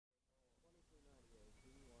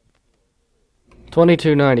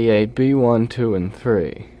2298 B1, 2, and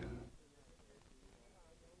 3.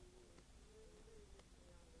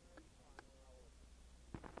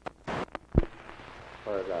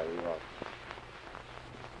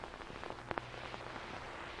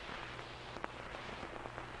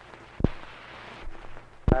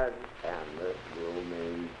 And the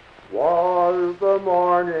gloomy was the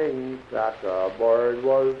morning that the bird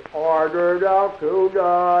was ordered out to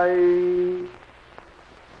die.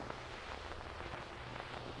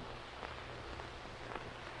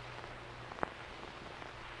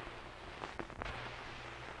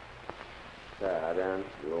 Sad and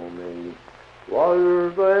gloomy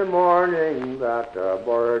was the morning that the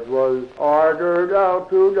bird was ordered out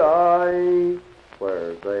to die.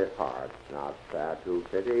 Where's the heart not sad to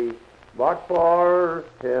pity, but for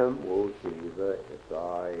him who sees his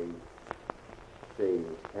eye? See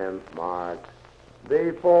him march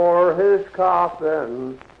before his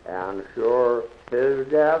coffin, and sure his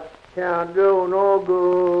death can do no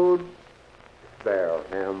good. Spare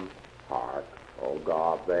him, heart, oh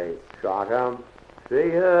God, they shot him,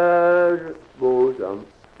 see his bosom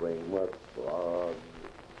spring with blood.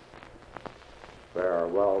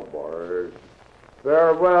 Farewell, bird,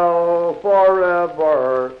 farewell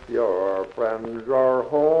forever, your friends are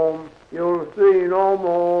home, you'll see no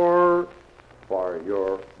more, for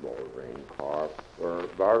your moldering corpse were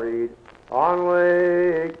buried on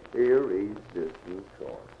Lake Erie's distant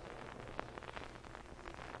shore.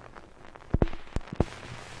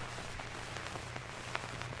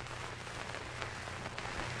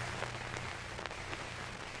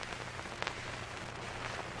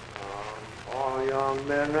 All young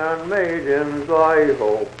men and maidens, I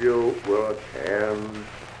hope you will attend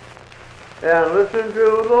and listen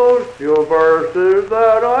to those few verses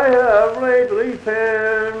that I have lately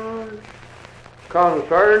penned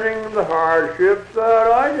concerning the hardships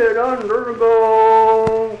that I did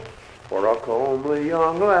undergo for a comely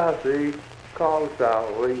young lassie called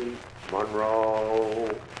Sally Monroe.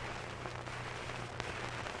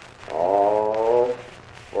 Oh,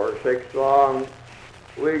 for 6 long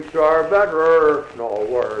weeks or better, no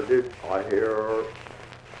word did I hear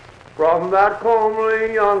from that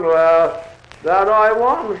comely young lass that I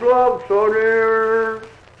once loved so dear,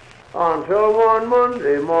 until one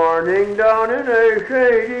Monday morning down in a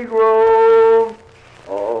shady grove,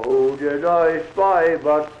 oh, who did I spy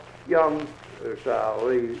but young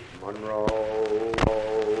Sally Monroe.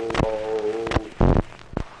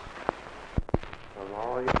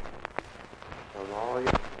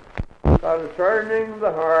 Concerning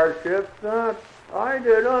the hardships that I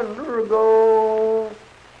did undergo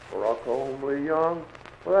for a comely young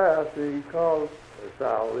lassie called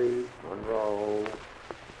Sally Monroe.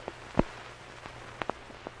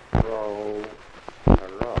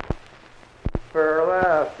 Fair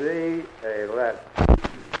lassie,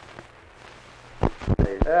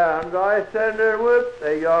 and I sent it with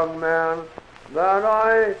a young man that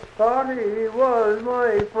I thought he was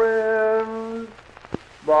my friend.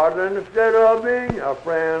 But instead of being a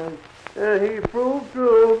friend, he proved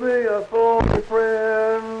to be a phony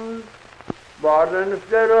friend. But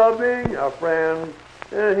instead of being a friend,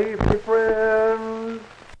 he friends.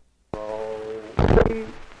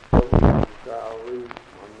 Sally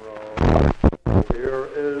Monroe. Here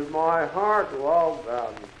is my heart, love,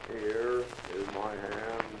 and here is my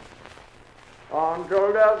hand.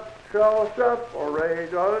 Until death shall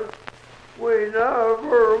separate us, we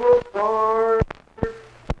never will part.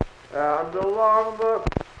 And along the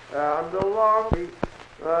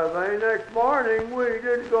next morning we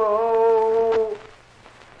did go,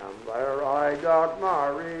 and there I got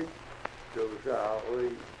married to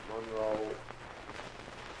Sally Monroe.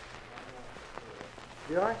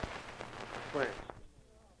 Did I? Thanks.